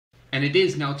And it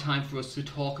is now time for us to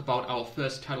talk about our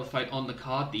first title fight on the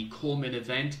card, the core-main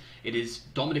event. It is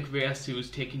Dominick Reyes who is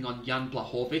taking on Jan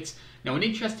Blachowicz. Now, an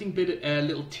interesting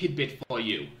little tidbit for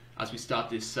you as we start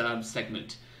this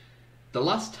segment. The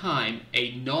last time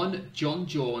a non-Jon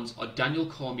Jones or Daniel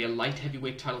Cormier light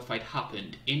heavyweight title fight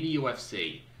happened in the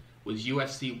UFC was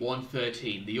UFC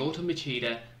 113, the Lyoto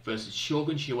Machida versus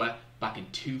Shogun Rua back in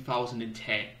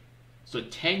 2010. So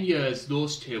 10 years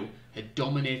those two had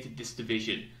dominated this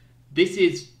division. This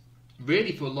is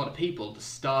really, for a lot of people, the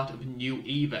start of a new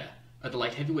era at the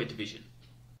light heavyweight division.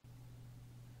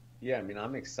 Yeah, I mean,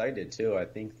 I'm excited too. I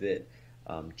think that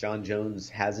Jon Jones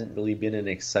hasn't really been an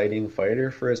exciting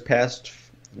fighter for his past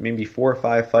maybe 4 or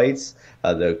 5 fights.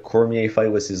 The Cormier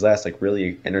fight was his last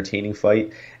really entertaining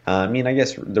fight. I mean, I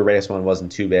guess the Reyes one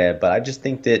wasn't too bad, but I just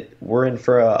think that we're in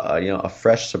for a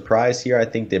fresh surprise here. I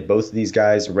think that both of these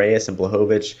guys, Reyes and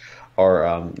Blachowicz,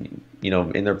 are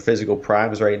in their physical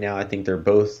primes right now. I think they're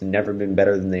both never been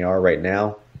better than they are right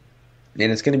now. And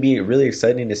it's going to be really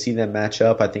exciting to see them match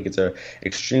up. I think it's an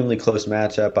extremely close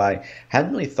matchup. I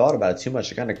hadn't really thought about it too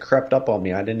much. It kind of crept up on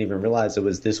me. I didn't even realize it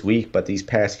was this week, but these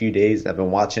past few days I've been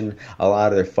watching a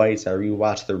lot of their fights. I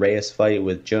rewatched the Reyes fight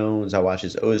with Jones. I watched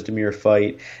his Ozdemir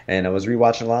fight, and I was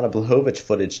rewatching a lot of Blachowicz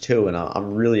footage too, and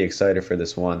I'm really excited for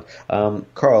this one.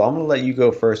 Carl, I'm going to let you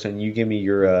go first, and you give me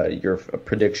your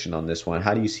prediction on this one.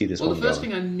 How do you see this one going? Well, the first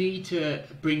thing I need to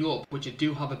bring up, which I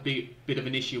do have a bit of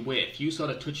an issue with, you sort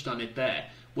of touched on it there,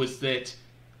 was that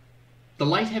the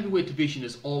light heavyweight division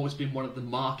has always been one of the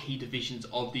marquee divisions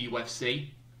of the UFC.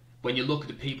 When you look at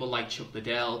the people like Chuck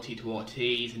Liddell, Tito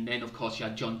Ortiz, and then of course you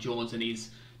had Jon Jones and his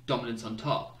dominance on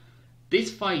top.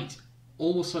 This fight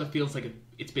almost sort of feels like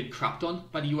it's been crapped on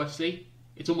by the UFC.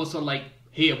 It's almost sort of like,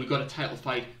 here, we got a title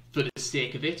fight for the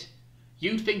sake of it.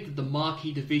 You'd think that the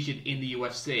marquee division in the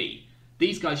UFC,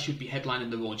 these guys should be headlining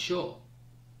their own show.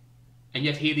 And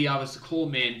yet here they are as the core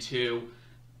main to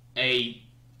a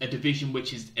division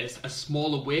which is a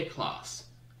smaller weight class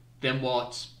than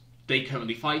what they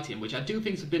currently fight in, which I do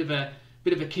think is a bit of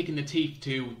a kick in the teeth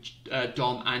to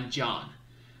Dom and Jan.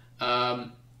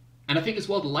 And I think as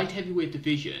well the light heavyweight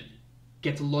division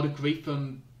gets a lot of grief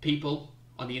from people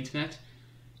on the internet.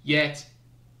 Yet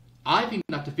I think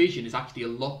that division is actually a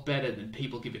lot better than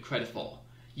people give it credit for.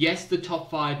 Yes, the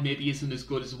top 5 maybe isn't as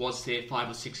good as it was, say, 5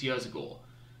 or 6 years ago.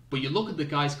 But you look at the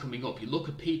guys coming up, you look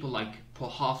at people like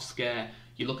Prochazka,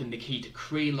 you look at Nikita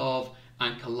Krylov,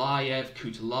 Ankalaev,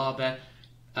 Kutalaba,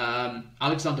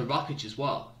 Alexander Rakic as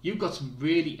well. You've got some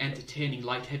really entertaining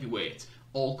light heavyweights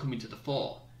all coming to the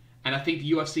fore. And I think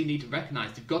the UFC need to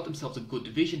recognise they've got themselves a good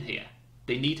division here.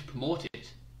 They need to promote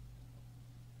it.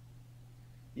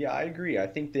 Yeah, I agree. I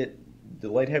think that the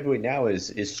light heavyweight now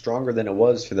is stronger than it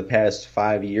was for the past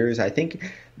 5 years. I think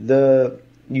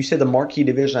you said the marquee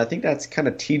division, I think that's kind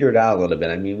of teetered out a little bit.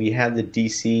 I mean, we had the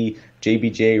DC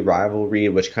JBJ rivalry,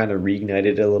 which kind of reignited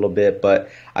it a little bit, but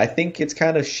I think it's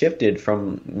kind of shifted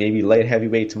from maybe light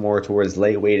heavyweight to more towards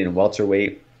lightweight and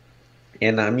welterweight.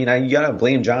 And I mean, you gotta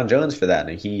blame Jon Jones for that.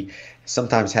 And he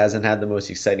sometimes hasn't had the most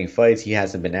exciting fights. He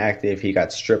hasn't been active. He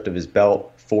got stripped of his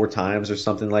belt 4 times or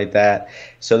something like that.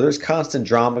 So there's constant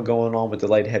drama going on with the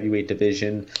light heavyweight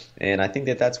division, and I think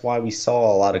that that's why we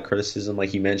saw a lot of criticism,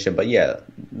 like you mentioned. But yeah,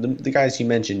 the guys you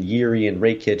mentioned, Yuri and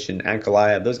Rakic and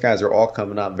Ankalaev, those guys are all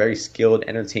coming up, very skilled,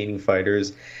 entertaining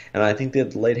fighters. And I think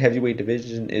that the light heavyweight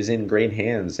division is in great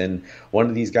hands. And one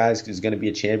of these guys is going to be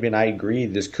a champion. I agree,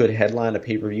 this could headline a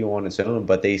pay-per-view on its own,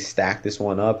 but they stacked this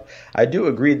one up. I do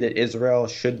agree that Israel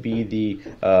should be the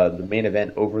main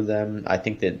event over them. I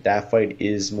think that fight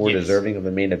is more deserving of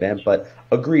a main event, but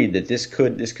agreed that this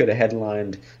could have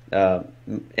headlined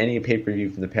any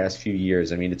pay-per-view from the past few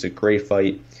years. I mean, it's a great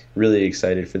fight. Really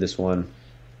excited for this one.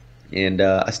 And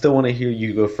I still want to hear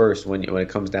you go first when it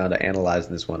comes down to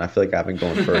analyzing this one. I feel like I've been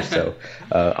going first, so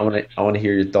I want to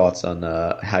hear your thoughts on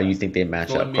how you think they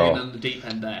match up, Carl. On the deep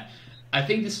end there. I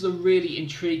think this is a really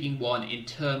intriguing one in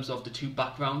terms of the two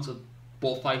backgrounds of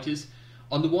both fighters.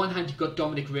 On the one hand, you've got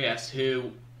Dominick Reyes,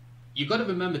 who you've got to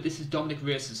remember this is Dominick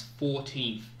Reyes'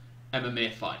 14th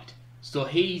MMA fight, so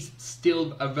he's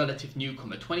still a relative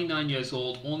newcomer. 29 years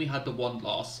old, only had the one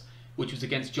loss, which was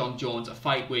against Jon Jones, a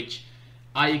fight which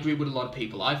I agree with a lot of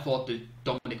people. I thought that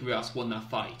Dominick Reyes won that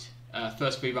fight.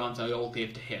 First 3 rounds I all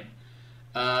gave to him.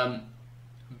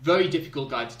 Very difficult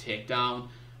guy to take down.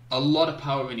 A lot of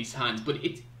power in his hands. But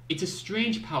it's a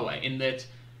strange power in that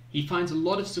he finds a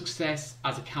lot of success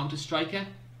as a counter-striker.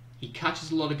 He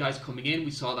catches a lot of guys coming in.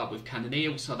 We saw that with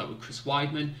Cannonier. We saw that with Chris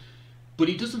Weidman. But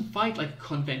he doesn't fight like a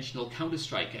conventional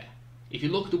counter-striker. If you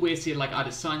look at the way, say, like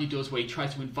Adesanya does, where he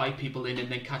tries to invite people in and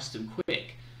then catches them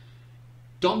quick,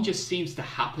 Dom just seems to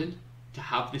happen to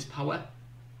have this power.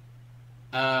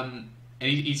 And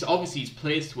he's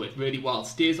placed to it really well.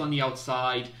 Stays on the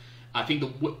outside. I think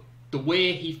the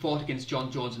way he fought against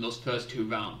Jon Jones in those first 2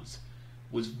 rounds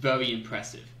was very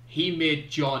impressive. He made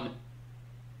Jon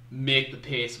make the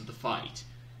pace of the fight,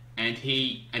 and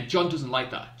Jon doesn't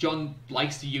like that. Jon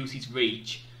likes to use his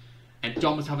reach, and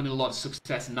Jon was having a lot of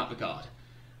success in that regard.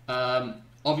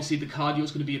 Obviously, the cardio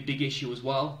is going to be a big issue as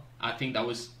well. I think that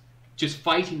was just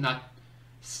fighting that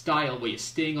style where you're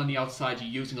staying on the outside, you're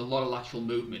using a lot of lateral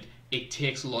movement. It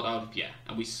takes a lot out of you,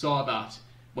 and we saw that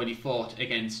when he fought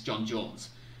against Jon Jones.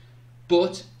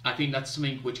 But I think that's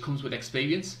something which comes with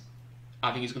experience.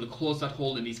 I think he's going to close that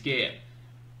hole in his game.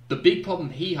 The big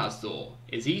problem he has, though,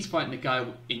 is he's fighting a guy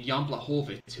in Jan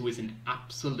Blachowicz who is an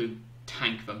absolute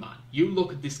tank of a man. You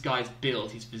look at this guy's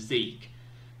build, his physique,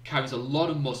 carries a lot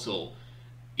of muscle.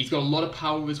 He's got a lot of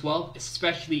power as well,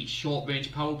 especially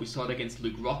short-range power. We saw it against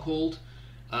Luke Rockhold,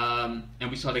 and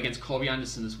we saw it against Corey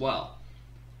Anderson as well.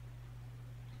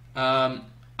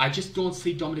 I just don't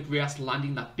see Dominick Reyes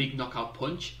landing that big knockout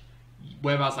punch,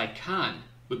 whereas I can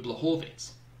with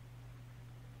Blachowicz.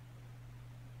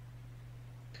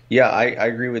 Yeah, I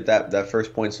agree with that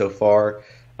first point so far.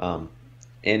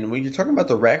 And when you're talking about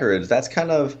the records, that's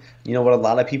kind of, what a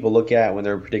lot of people look at when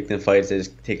they're predicting fights. They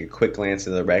just take a quick glance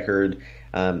at the record.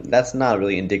 That's not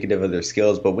really indicative of their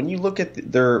skills. But when you look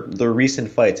at their recent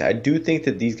fights, I do think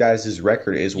that these guys'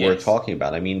 record is worth talking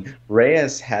about. I mean,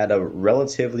 Reyes had a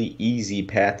relatively easy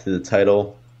path to the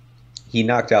title. He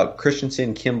knocked out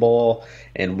Christensen, Kimball,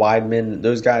 and Weidman.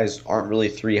 Those guys aren't really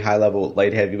 3 high-level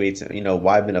light heavyweights.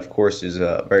 Weidman, of course, is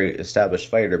a very established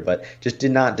fighter, but just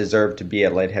did not deserve to be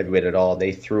at light heavyweight at all.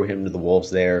 They threw him to the wolves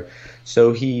there.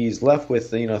 So he's left with,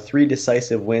 3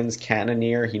 decisive wins.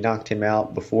 Cannonier, he knocked him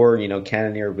out before,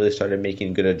 Cannonier really started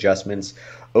making good adjustments.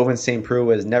 Ovince St. Preux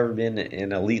has never been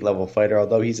an elite-level fighter,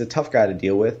 although he's a tough guy to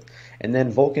deal with. And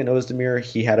then Volkan Ozdemir,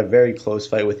 he had a very close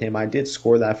fight with him. I did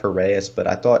score that for Reyes, but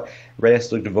I thought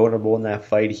Reyes looked vulnerable in that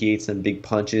fight. He ate some big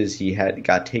punches. He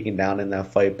got taken down in that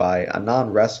fight by a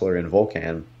non-wrestler in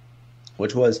Volkan,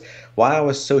 which was why I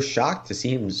was so shocked to see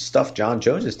him stuff Jon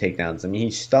Jones' takedowns. I mean,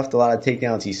 he stuffed a lot of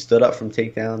takedowns. He stood up from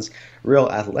takedowns. Real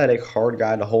athletic, hard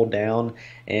guy to hold down.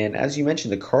 And as you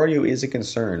mentioned, the cardio is a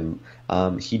concern.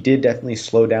 He did definitely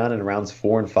slow down in rounds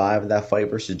 4 and 5 in that fight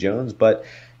versus Jones, but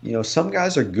some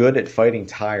guys are good at fighting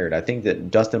tired. I think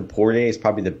that Dustin Poirier is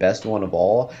probably the best one of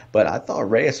all, but I thought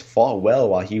Reyes fought well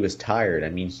while he was tired. I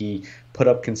mean, he put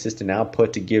up consistent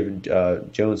output to give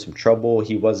Jones some trouble.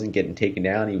 He wasn't getting taken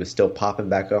down. He was still popping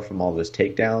back up from all those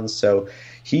takedowns. So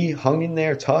he hung in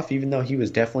there tough, even though he was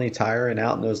definitely tiring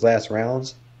out in those last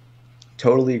rounds.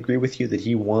 Totally agree with you that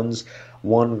he won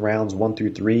rounds 1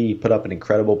 through 3. He put up an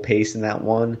incredible pace in that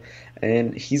one.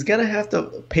 And he's going to have to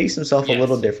pace himself a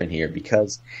little different here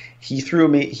because he threw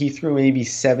maybe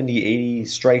 70, 80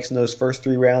 strikes in those first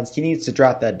 3 rounds. He needs to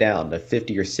drop that down to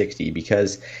 50 or 60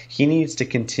 because he needs to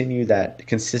continue that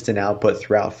consistent output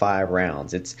throughout 5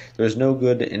 rounds. There's no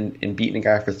good in beating a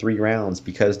guy for 3 rounds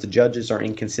because the judges are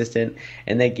inconsistent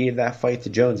and they gave that fight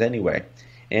to Jones anyway.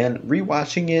 And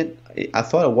rewatching it, I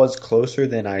thought it was closer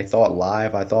than I thought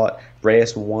live. I thought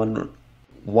Reyes won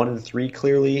 1 and 3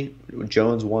 clearly.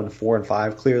 Jones won 4 and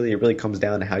 5 clearly. It really comes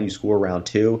down to how you score round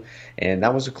 2, and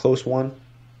that was a close one.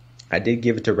 I did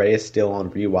give it to Reyes still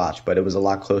on rewatch, but it was a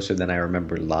lot closer than I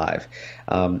remembered live.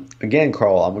 Again,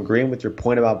 Carl, I'm agreeing with your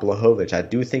point about Blachowicz. I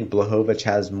do think Blachowicz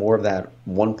has more of that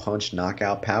one-punch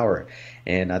knockout power,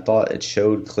 and I thought it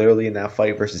showed clearly in that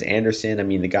fight versus Anderson. I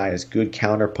mean, the guy has good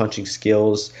counter-punching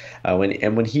skills.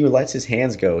 When he lets his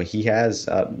hands go, he has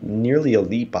nearly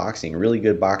elite boxing, really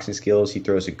good boxing skills. He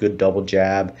throws a good double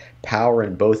jab, power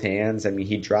in both hands. I mean,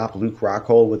 he dropped Luke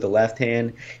Rockhold with the left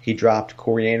hand. He dropped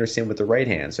Corey Anderson with the right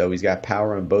hand. So he's got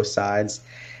power on both sides.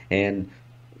 And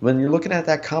when you're looking at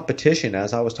that competition,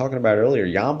 as I was talking about earlier,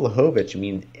 Jan Blachowicz, I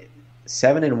mean,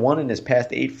 7-1 in his past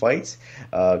 8 fights,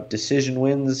 decision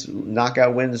wins,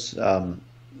 knockout wins,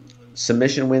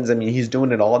 submission wins. I mean, he's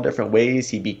doing it all different ways.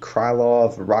 He beat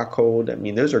Krylov, Rockhold. I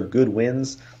mean, those are good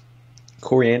wins.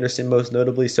 Corey Anderson, most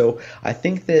notably. So I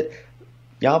think that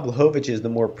Jan Blachowicz is the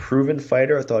more proven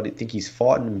fighter. I think he's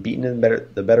fought and beaten in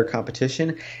the better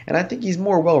competition, and I think he's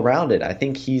more well-rounded. I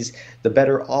think he's the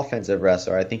better offensive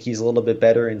wrestler. I think he's a little bit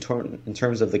better in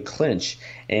terms of the clinch,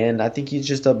 and I think he's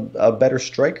just a better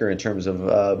striker in terms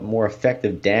of more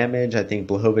effective damage. I think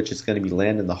Blachowicz is going to be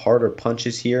landing the harder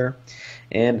punches here.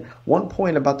 And one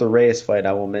point about the Reyes fight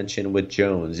I will mention with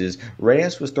Jones is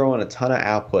Reyes was throwing a ton of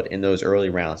output in those early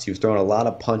rounds. He was throwing a lot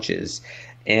of punches.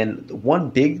 And one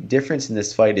big difference in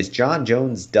this fight is Jon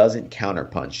Jones doesn't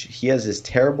counterpunch. He has this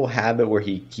terrible habit where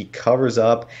he covers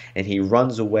up and he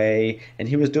runs away. And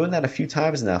he was doing that a few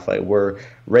times in that fight where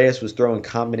Reyes was throwing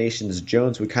combinations.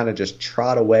 Jones would kind of just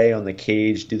trot away on the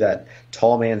cage, do that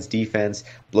tall man's defense.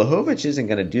 Blachowicz isn't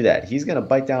going to do that. He's going to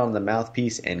bite down on the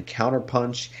mouthpiece and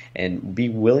counterpunch and be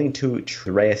willing to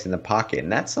Reyes in the pocket.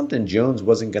 And that's something Jones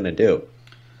wasn't going to do.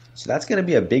 So that's going to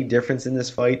be a big difference in this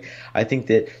fight. I think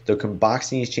that the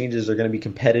boxing exchanges are going to be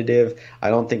competitive. I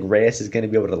don't think Reyes is going to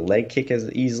be able to leg kick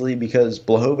as easily because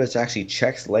Blachowicz actually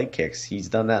checks leg kicks. He's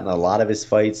done that in a lot of his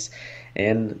fights.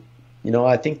 And,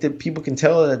 I think that people can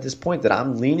tell at this point that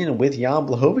I'm leaning with Jan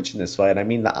Blachowicz in this fight. I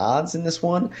mean, the odds in this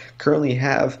one currently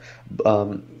have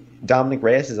Dominick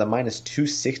Reyes is a minus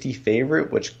 260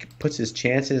 favorite, which puts his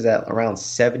chances at around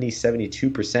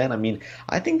 72%. I mean,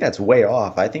 I think that's way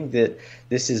off. I think that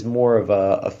this is more of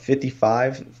a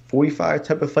 55-45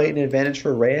 type of fight and advantage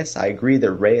for Reyes. I agree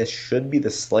that Reyes should be the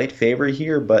slight favorite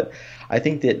here, but I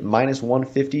think that minus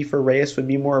 150 for Reyes would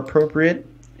be more appropriate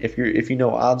if you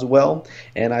know odds well.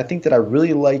 And I think that I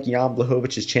really like Jan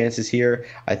Blachowicz's chances here.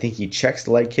 I think he checks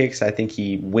leg kicks. I think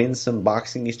he wins some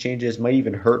boxing exchanges, might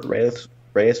even hurt Reyes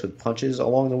with punches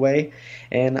along the way.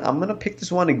 And I'm going to pick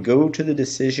this one to go to the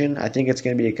decision. I think it's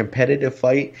going to be a competitive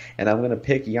fight, and I'm going to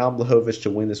pick Jan Blachowicz to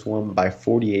win this one by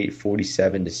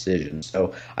 48-47 decision.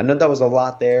 So I know that was a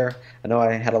lot there. I know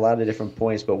I had a lot of different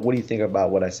points, but what do you think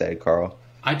about what I said, Carl?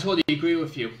 I totally agree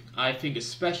with you. I think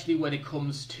especially when it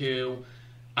comes to...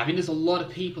 I think there's a lot of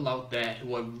people out there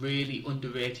who are really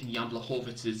underrating Jan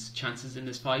Blachowicz's chances in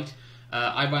this fight.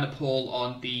 I ran a poll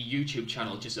on the YouTube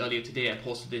channel just earlier today. I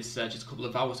posted this just a couple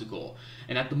of hours ago.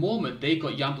 And at the moment, they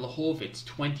got Jan Blachowicz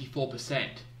 24%,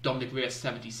 Dominick Reyes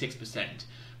 76%,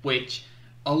 which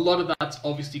a lot of that's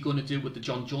obviously going to do with the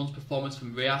Jon Jones performance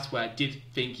from Reyes, where I did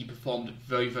think he performed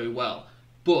very, very well.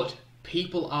 But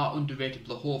people are underrated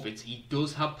Blachowicz. He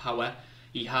does have power.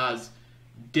 He has,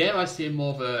 dare I say,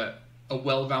 more of a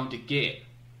well-rounded game.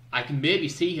 I can maybe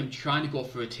see him trying to go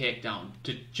for a takedown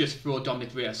to just throw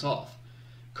Dominick Reyes off.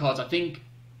 Because I think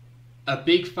a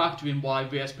big factor in why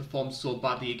Reyes performed so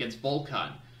badly against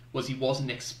Volkan was he wasn't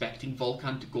expecting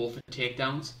Volkan to go for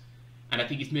takedowns. And I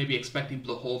think he's maybe expecting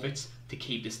Blachowicz to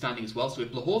keep the standing as well. So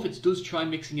if Blachowicz does try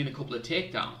mixing in a couple of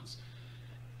takedowns,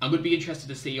 I'm going to be interested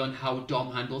to see on how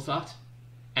Dom handles that.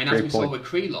 And as we saw with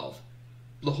Krylov,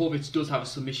 Blachowicz does have a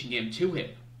submission game to him.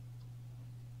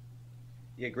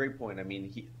 Yeah, great point. I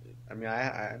mean,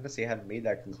 I honestly hadn't made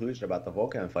that conclusion about the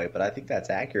Volkan fight, but I think that's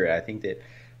accurate. I think that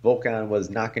Volkan was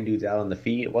knocking dudes out on the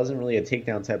feet. It wasn't really a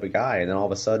takedown type of guy, and then all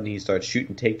of a sudden he starts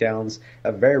shooting takedowns.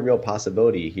 A very real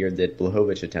possibility here that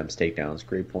Blachowicz attempts takedowns.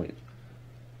 Great point.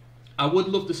 I would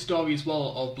love the story as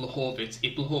well of Blachowicz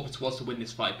if Blachowicz was to win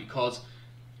this fight, because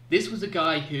this was a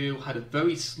guy who had a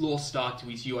very slow start to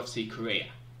his UFC career.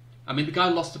 I mean, the guy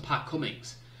lost to Pat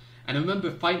Cummings. And I remember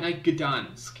Fight Night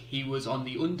Gdansk, he was on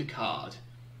the undercard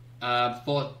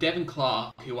for Devin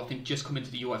Clark, who I think just come into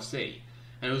the UFC.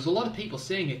 And there was a lot of people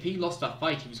saying if he lost that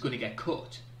fight, he was going to get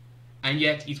cut. And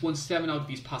yet, he's won 7 out of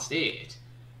his past 8,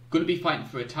 going to be fighting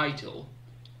for a title,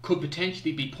 could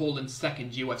potentially be Poland's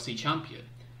second UFC champion.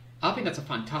 I think that's a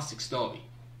fantastic story.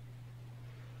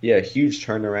 Yeah, huge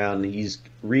turnaround. He's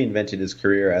reinvented his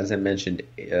career, as I mentioned,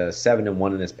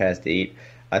 7-1 in his past 8.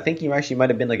 I think he actually might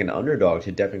have been like an underdog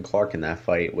to Devin Clark in that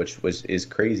fight, which is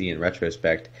crazy in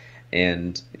retrospect.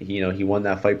 And he won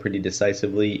that fight pretty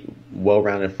decisively,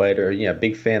 well-rounded fighter. Yeah,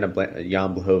 big fan of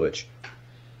Jan Blachowicz.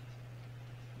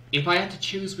 If I had to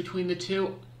choose between the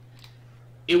two,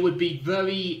 it would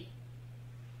be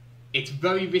it's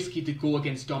very risky to go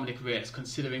against Dominick Reyes,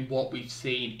 considering what we've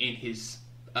seen in his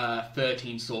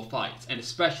 13 so fights, and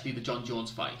especially the Jon Jones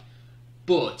fight.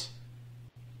 But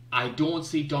I don't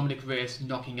see Dominick Reyes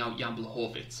knocking out Jan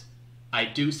Blachowicz. I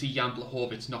do see Jan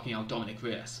Blachowicz knocking out Dominick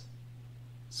Reyes.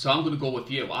 So I'm going to go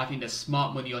with you. I think there's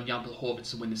smart money on Jan Blachowicz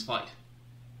to win this fight.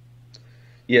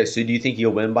 Yeah, so do you think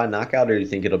he'll win by knockout, or do you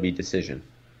think it'll be decision?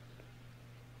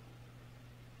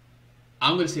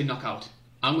 I'm going to say knockout.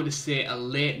 I'm going to say a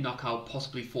late knockout,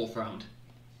 possibly 4th round.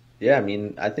 Yeah, I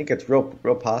mean, I think it's real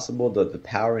possible. The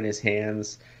power in his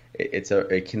hands,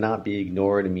 it cannot be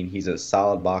ignored. I mean, he's a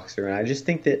solid boxer, and I just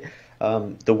think that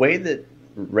the way that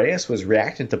Reyes was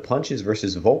reacting to punches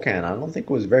versus Volkan, I don't think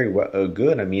was very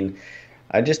good. I mean,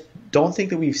 I just don't think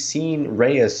that we've seen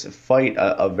Reyes fight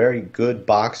a very good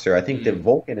boxer. I think that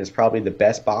Volkan is probably the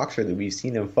best boxer that we've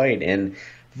seen him fight, and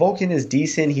Volkan is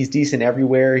decent. He's decent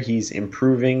everywhere. He's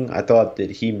improving. I thought that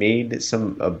he made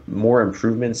some more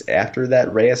improvements after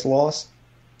that Reyes loss.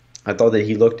 I thought that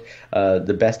he looked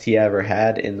the best he ever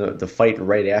had in the fight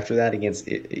right after that against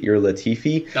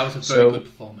Latifi. That was a very good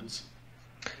performance.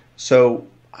 So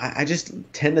I just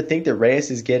tend to think that Reyes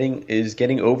is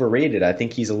getting overrated. I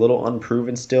think he's a little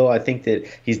unproven still. I think that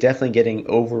he's definitely getting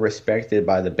over-respected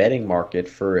by the betting market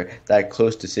for that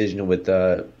close decision with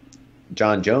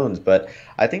Jon Jones. But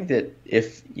I think that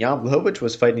if Jan Blachowicz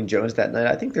was fighting Jones that night,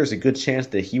 I think there's a good chance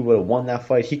that he would have won that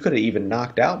fight. He could have even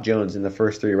knocked out Jones in the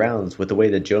first 3 rounds with the way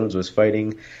that Jones was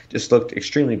fighting. Just looked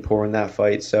extremely poor in that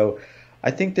fight. So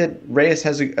I think that Reyes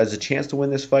has a chance to win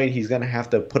this fight. He's going to have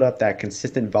to put up that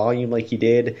consistent volume like he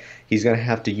did. He's going to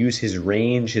have to use his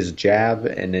range, his jab,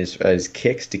 and his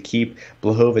kicks to keep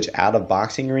Blachowicz out of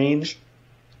boxing range.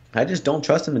 I just don't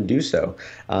trust him to do so.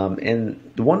 And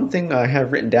the one thing I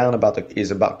have written down about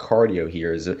cardio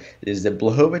here is that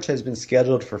Blachowicz has been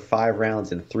scheduled for 5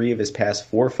 rounds in 3 of his past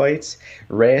 4 fights.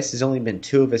 Reyes has only been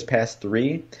 2 of his past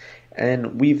 3.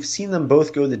 And we've seen them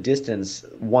both go the distance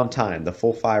one time, the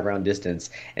full 5-round distance.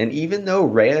 And even though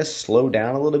Reyes slowed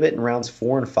down a little bit in rounds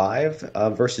 4 and 5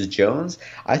 versus Jones,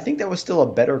 I think that was still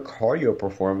a better cardio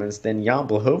performance than Jan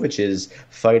Blachowicz's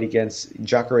fight against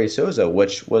Jacare Souza,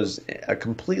 which was a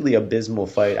completely abysmal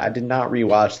fight. I did not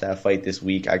rewatch that fight this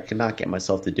week. I could not get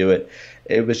myself to do it.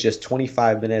 It was just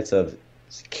 25 minutes of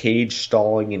cage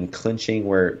stalling and clinching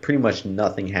where pretty much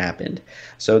nothing happened.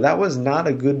 So that was not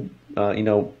a good,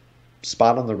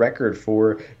 spot on the record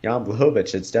for Jan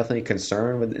Blachowicz. It's definitely a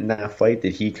concern in that fight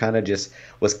that he kind of just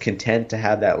was content to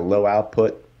have that low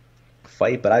output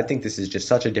fight. But I think this is just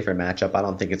such a different matchup. I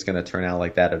don't think it's going to turn out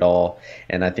like that at all.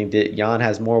 And I think that Jan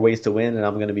has more ways to win, and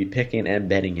I'm going to be picking and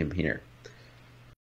betting him here.